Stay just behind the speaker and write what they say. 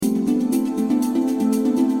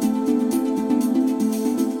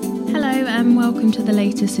welcome to the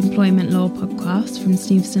latest Employment Law podcast from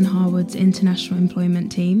Stephenson Harwood's International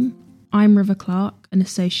Employment Team. I'm River Clark, an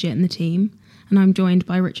associate in the team, and I'm joined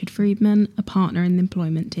by Richard Friedman, a partner in the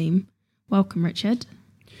employment team. Welcome, Richard.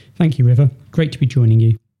 Thank you, River. Great to be joining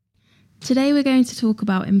you. Today we're going to talk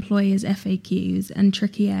about employers' FAQs and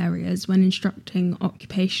tricky areas when instructing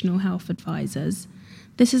occupational health advisors.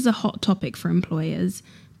 This is a hot topic for employers,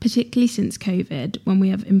 particularly since COVID, when we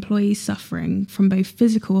have employees suffering from both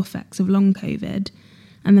physical effects of long COVID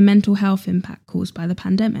and the mental health impact caused by the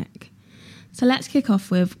pandemic. So let's kick off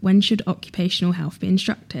with, when should occupational health be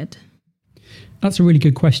instructed? That's a really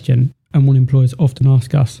good question, and one employers often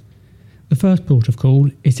ask us. The first port of call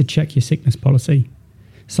is to check your sickness policy.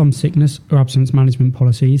 Some sickness or absence management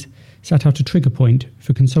policies set out a trigger point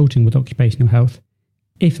for consulting with occupational health.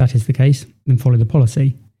 If that is the case, then follow the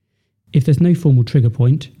policy. If there's no formal trigger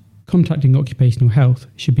point, contacting occupational health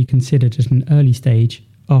should be considered at an early stage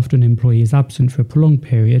after an employee is absent for a prolonged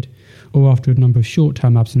period or after a number of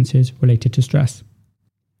short-term absences related to stress.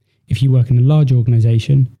 If you work in a large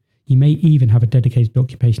organisation, you may even have a dedicated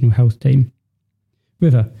occupational health team.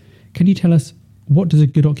 River, can you tell us, what does a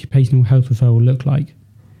good occupational health referral look like?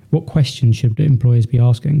 What questions should employers be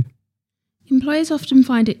asking? Employers often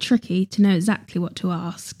find it tricky to know exactly what to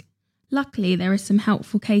ask. Luckily, there is some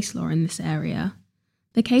helpful case law in this area.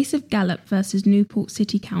 The case of Gallup versus Newport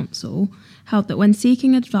City Council held that when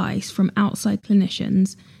seeking advice from outside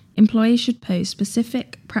clinicians, employers should pose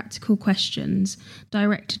specific, practical questions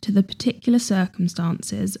directed to the particular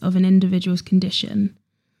circumstances of an individual's condition.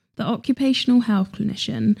 The occupational health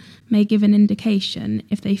clinician may give an indication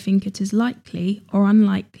if they think it is likely or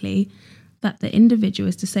unlikely that the individual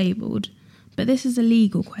is disabled, but this is a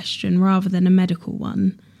legal question rather than a medical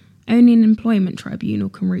one. Only an employment tribunal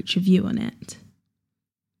can reach a view on it.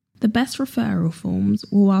 The best referral forms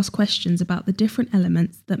will ask questions about the different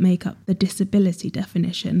elements that make up the disability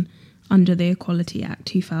definition under the Equality Act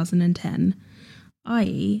 2010,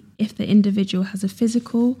 i.e., if the individual has a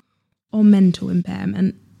physical or mental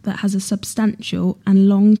impairment that has a substantial and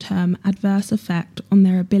long-term adverse effect on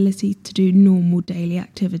their ability to do normal daily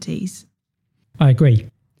activities. I agree.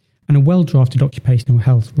 And a well-drafted occupational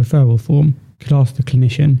health referral form could ask the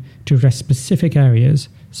clinician to address specific areas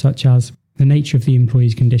such as the nature of the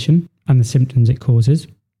employee's condition and the symptoms it causes,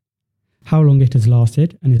 how long it has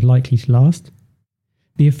lasted and is likely to last,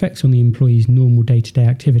 the effects on the employee's normal day-to-day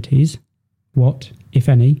activities, what, if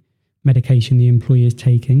any, medication the employee is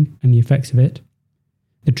taking and the effects of it,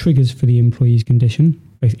 the triggers for the employee's condition,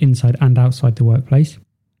 both inside and outside the workplace,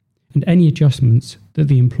 and any adjustments that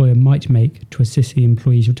the employer might make to assist the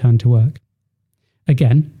employee's return to work.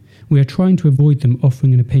 Again, we are trying to avoid them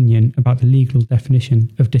offering an opinion about the legal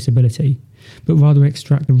definition of disability, but rather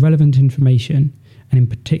extract the relevant information and in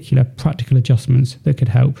particular practical adjustments that could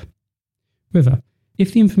help. River,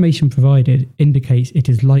 if the information provided indicates it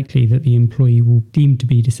is likely that the employee will deem to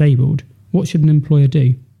be disabled, what should an employer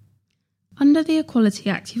do? Under the Equality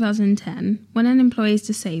Act 2010, when an employee is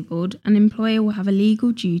disabled, an employer will have a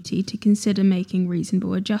legal duty to consider making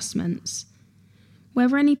reasonable adjustments.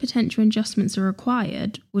 Whether any potential adjustments are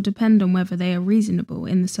required will depend on whether they are reasonable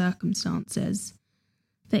in the circumstances.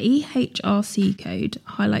 The EHRC code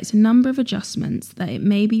highlights a number of adjustments that it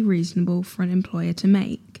may be reasonable for an employer to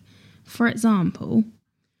make. For example,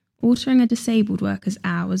 altering a disabled worker's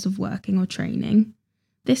hours of working or training.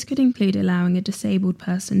 This could include allowing a disabled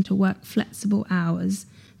person to work flexible hours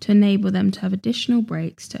to enable them to have additional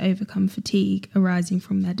breaks to overcome fatigue arising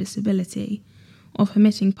from their disability, or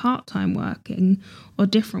permitting part-time working or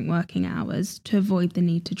different working hours to avoid the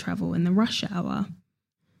need to travel in the rush hour.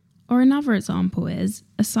 Or another example is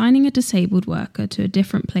assigning a disabled worker to a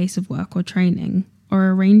different place of work or training, or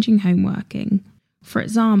arranging home working. For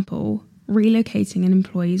example, relocating an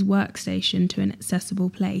employee's workstation to an accessible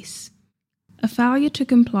place. A failure to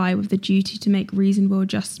comply with the duty to make reasonable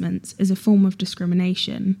adjustments is a form of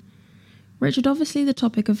discrimination. Richard, obviously the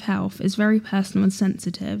topic of health is very personal and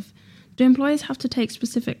sensitive. Do employers have to take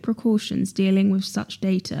specific precautions dealing with such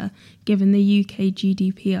data, given the UK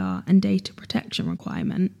GDPR and data protection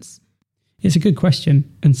requirements? It's a good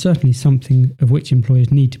question, and certainly something of which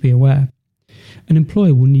employers need to be aware. An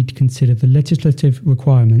employer will need to consider the legislative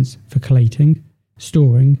requirements for collating,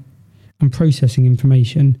 storing, and processing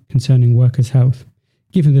information concerning workers' health,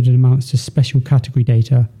 given that it amounts to special category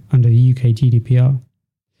data under the UK GDPR.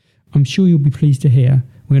 I'm sure you'll be pleased to hear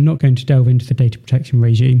we are not going to delve into the data protection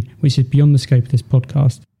regime, which is beyond the scope of this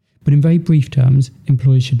podcast, but in very brief terms,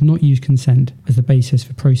 employers should not use consent as the basis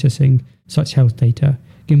for processing such health data,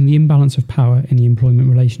 given the imbalance of power in the employment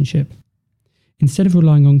relationship. Instead of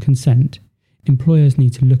relying on consent, employers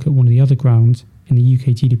need to look at one of the other grounds in the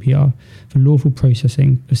UK GDPR for lawful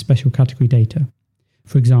processing of special category data.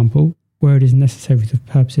 For example, where it is necessary for the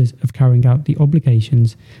purposes of carrying out the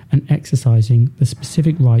obligations and exercising the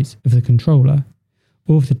specific rights of the controller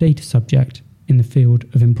or of the data subject in the field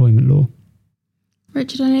of employment law.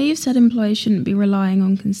 Richard, I know you've said employers shouldn't be relying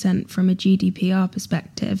on consent from a GDPR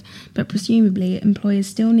perspective, but presumably employers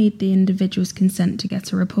still need the individual's consent to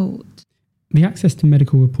get a report. The Access to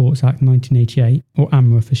Medical Reports Act 1988, or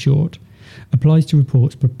AMRA for short, applies to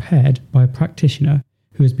reports prepared by a practitioner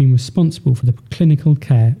who has been responsible for the clinical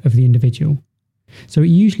care of the individual. So it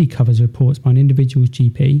usually covers reports by an individual's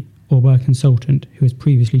GP or by a consultant who has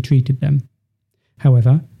previously treated them.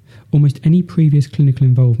 However, almost any previous clinical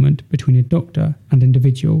involvement between a doctor and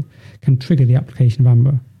individual can trigger the application of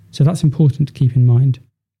AMRA, so that's important to keep in mind.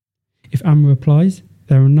 If AMRA applies,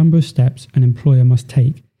 there are a number of steps an employer must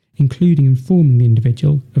take, including informing the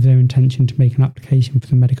individual of their intention to make an application for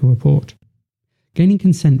the medical report, gaining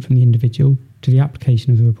consent from the individual to the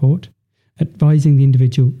application of the report, advising the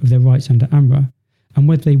individual of their rights under AMRA, and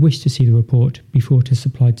whether they wish to see the report before it is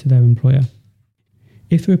supplied to their employer.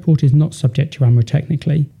 If the report is not subject to AMRA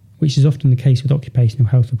technically, which is often the case with occupational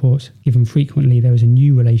health reports, given frequently there is a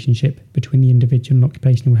new relationship between the individual and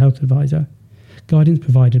occupational health advisor, guidance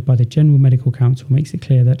provided by the General Medical Council makes it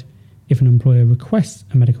clear that if an employer requests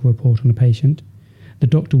a medical report on a patient, the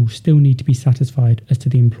doctor will still need to be satisfied as to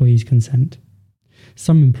the employee's consent.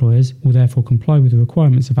 Some employers will therefore comply with the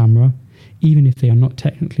requirements of AMRA, even if they are not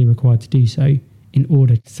technically required to do so, in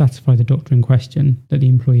order to satisfy the doctor in question that the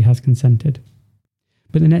employee has consented.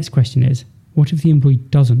 But the next question is, what if the employee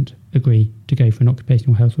doesn't agree to go for an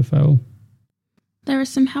occupational health referral? There is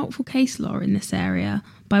some helpful case law in this area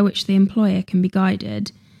by which the employer can be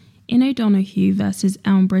guided. In O'Donoghue versus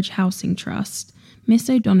Elmbridge Housing Trust, Miss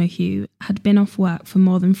O'Donoghue had been off work for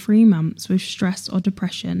more than 3 months with stress or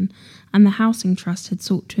depression, and the Housing Trust had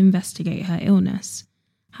sought to investigate her illness.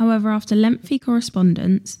 However, after lengthy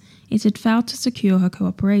correspondence, it had failed to secure her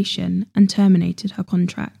cooperation and terminated her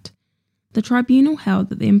contract. The tribunal held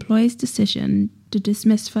that the employer's decision to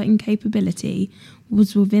dismiss for incapability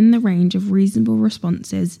was within the range of reasonable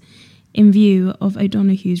responses in view of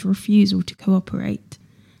O'Donoghue's refusal to cooperate.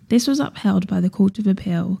 This was upheld by the Court of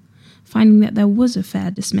Appeal, finding that there was a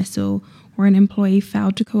fair dismissal where an employee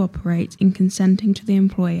failed to cooperate in consenting to the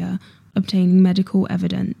employer obtaining medical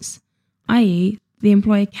evidence, i.e., the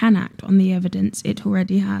employer can act on the evidence it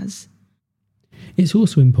already has. It's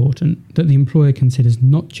also important that the employer considers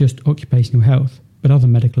not just occupational health, but other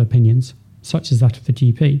medical opinions, such as that of the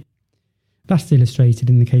GP. That's illustrated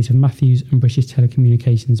in the case of Matthews and British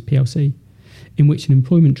Telecommunications plc, in which an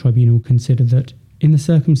employment tribunal considered that, in the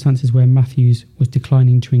circumstances where Matthews was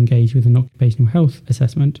declining to engage with an occupational health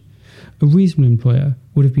assessment, a reasonable employer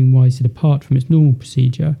would have been wise to depart from its normal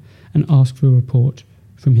procedure and ask for a report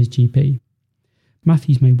from his GP.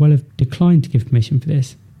 Matthews may well have declined to give permission for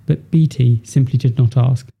this, but BT simply did not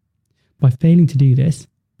ask. By failing to do this,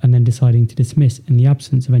 and then deciding to dismiss in the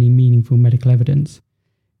absence of any meaningful medical evidence,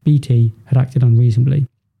 BT had acted unreasonably.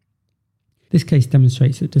 This case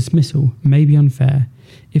demonstrates that dismissal may be unfair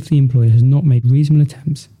if the employer has not made reasonable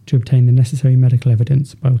attempts to obtain the necessary medical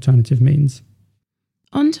evidence by alternative means.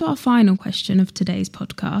 On to our final question of today's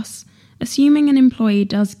podcast. Assuming an employee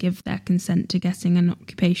does give their consent to getting an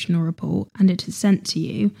occupational report and it is sent to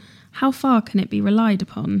you, how far can it be relied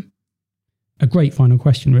upon? A great final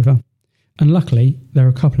question, River. And luckily, there are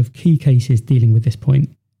a couple of key cases dealing with this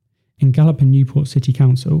point. In Gallup and Newport City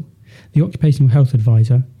Council, the occupational health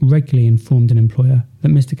advisor regularly informed an employer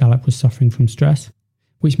that Mr. Gallup was suffering from stress,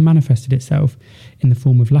 which manifested itself in the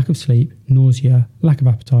form of lack of sleep, nausea, lack of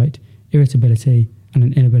appetite, irritability, and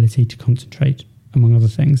an inability to concentrate, among other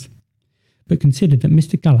things. But considered that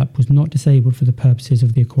Mr. Gallup was not disabled for the purposes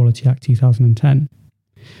of the Equality Act 2010.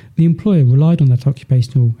 The employer relied on that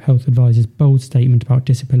occupational health advisor's bold statement about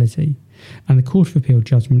disability, and the Court of Appeal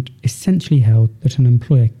judgment essentially held that an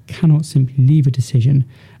employer cannot simply leave a decision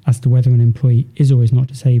as to whether an employee is or is not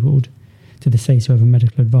disabled to the say-so of a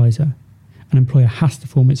medical advisor. An employer has to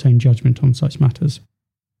form its own judgment on such matters.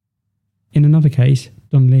 In another case,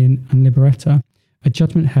 Donnelly and Liberetta, a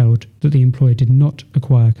judgment held that the employer did not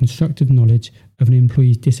acquire constructive knowledge of an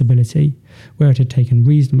employee's disability where it had taken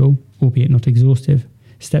reasonable, albeit not exhaustive,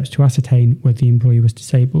 steps to ascertain whether the employee was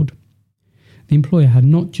disabled. The employer had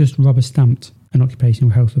not just rubber-stamped an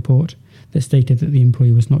occupational health report that stated that the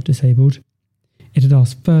employee was not disabled. It had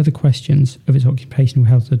asked further questions of its occupational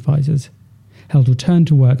health advisors, held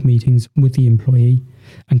return-to-work meetings with the employee,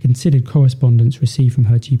 and considered correspondence received from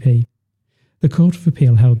her GP. The Court of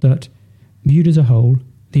Appeal held that, viewed as a whole,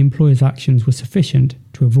 the employer's actions were sufficient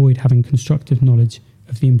to avoid having constructive knowledge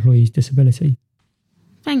of the employee's disability.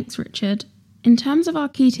 Thanks, Richard. In terms of our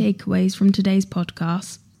key takeaways from today's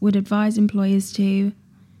podcast, would advise employers to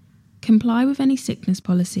comply with any sickness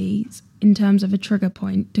policies in terms of a trigger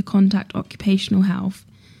point to contact occupational health.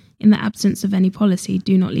 In the absence of any policy,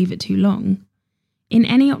 do not leave it too long. In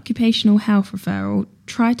any occupational health referral,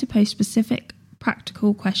 try to post specific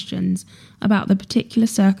practical questions about the particular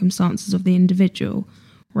circumstances of the individual,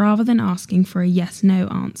 rather than asking for a yes/no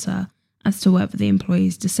answer as to whether the employee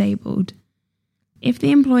is disabled. If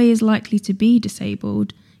the employee is likely to be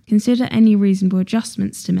disabled, consider any reasonable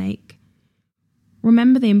adjustments to make.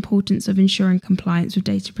 Remember the importance of ensuring compliance with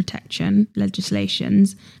data protection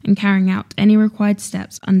legislations and carrying out any required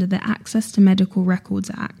steps under the Access to Medical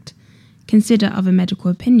Records Act. Consider other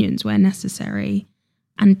medical opinions where necessary,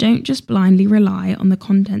 and don't just blindly rely on the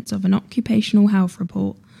contents of an occupational health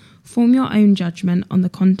report. Form your own judgment on the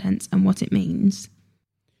contents and what it means.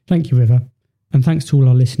 Thank you, River, and thanks to all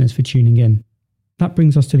our listeners for tuning in. That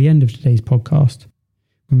brings us to the end of today's podcast.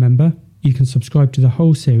 Remember, you can subscribe to the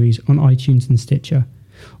whole series on iTunes and Stitcher,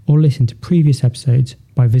 or listen to previous episodes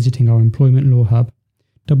by visiting our Employment Law Hub,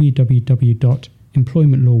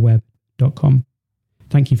 www.employmentlawweb.com.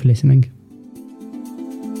 Thank you for listening.